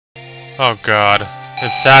Oh god.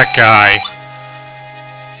 It's that guy.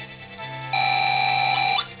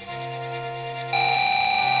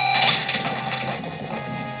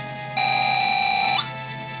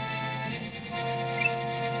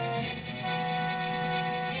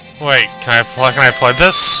 Wait, can I play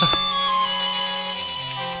this?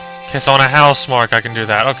 Okay, so on a house mark I can do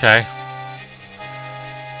that, okay.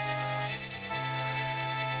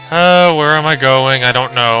 Where am I going? I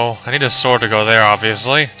don't know. I need a sword to go there,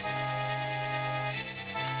 obviously.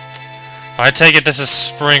 I take it this is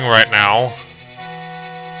spring right now.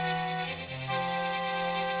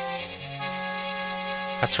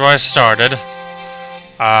 That's where I started.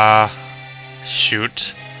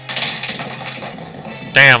 Shoot.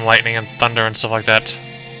 Damn, lightning and thunder and stuff like that.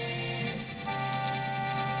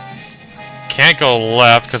 Can't go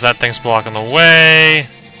left, because that thing's blocking the way.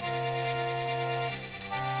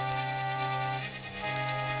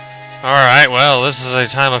 Alright, well, this is a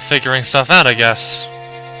time of figuring stuff out, I guess.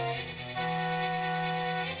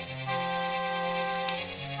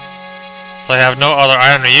 So I have no other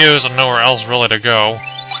item to use and nowhere else really to go.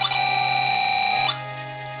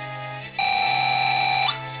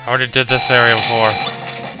 I already did this area before.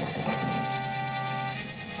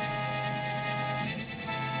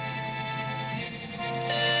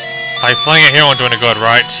 By playing it here won't do any good,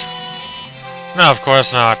 right? No, of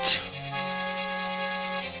course not.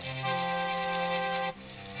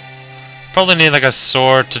 Probably need like a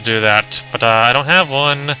sword to do that, but I don't have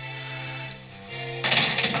one.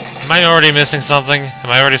 Am I already missing something? Am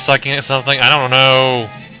I already sucking at something? I don't know.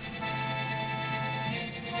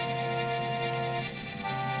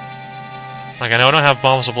 Like, I know I don't have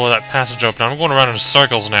bombs to blow that passage open. I'm going around in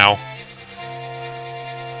circles now.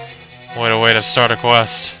 What a way to start a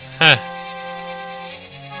quest. Heh.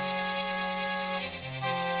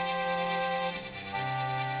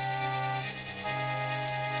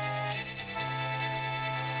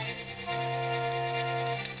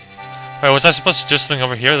 Wait, was I supposed to do something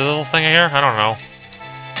over here? The little thing here? I don't know.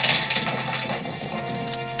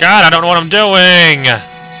 God, I don't know what I'm doing!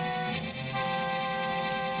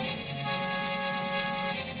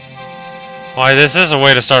 Why, this is a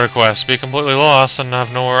way to start a quest. Be completely lost and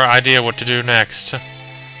have no idea what to do next.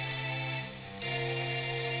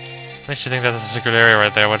 Makes you think that's a secret area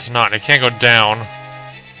right there, but it's not. It can't go down.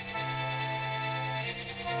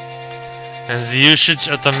 And the usage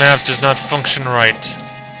of the map does not function right.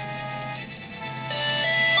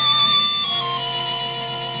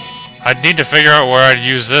 I'd need to figure out where I'd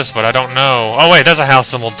use this, but I don't know. Oh wait, there's a house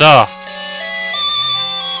symbol, duh!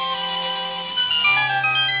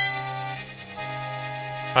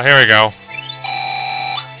 Oh, here we go.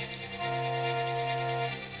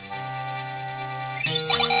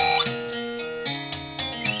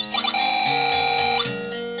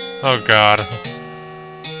 Oh god.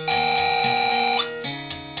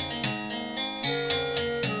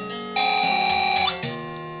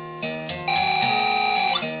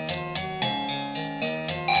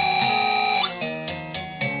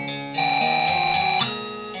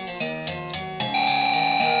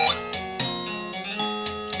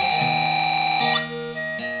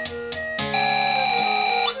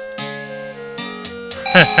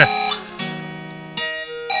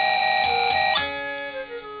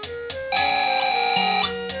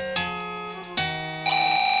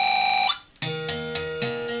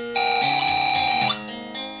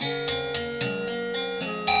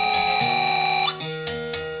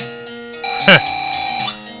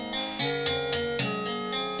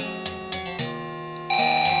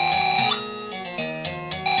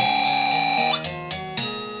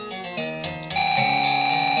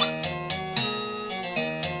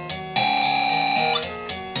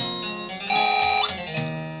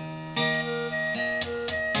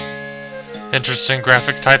 Interesting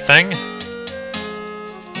graphics type thing.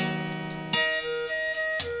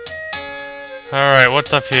 Alright,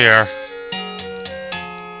 what's up here?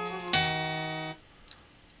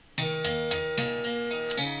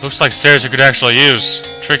 Looks like stairs you could actually use.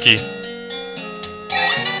 Tricky.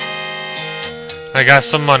 I got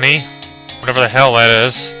some money. Whatever the hell that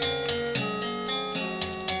is.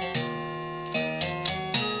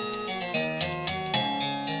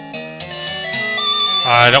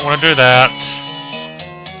 I don't want to do that.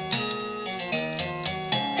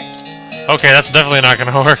 Okay, that's definitely not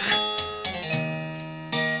gonna work.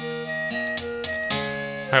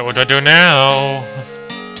 Alright, what do I do now?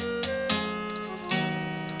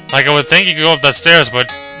 Like, I would think you could go up that stairs,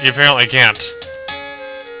 but you apparently can't.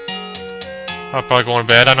 I'll probably go in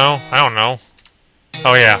bed, I don't know.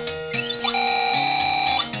 Oh yeah.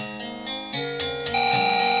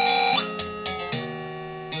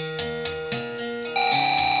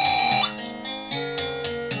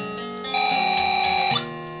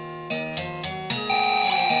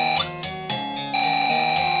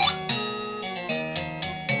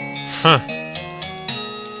 Huh.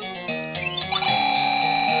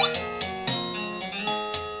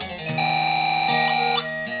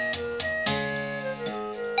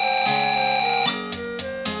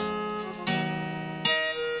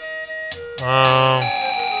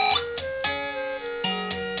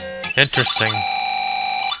 Interesting.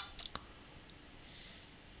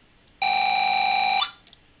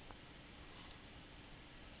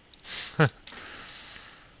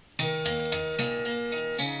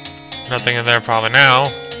 Nothing in there probably now.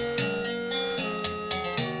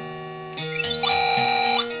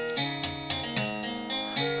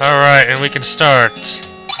 Alright, and we can start.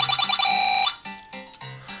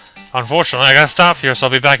 Unfortunately, I gotta stop here, so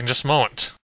I'll be back in just a moment.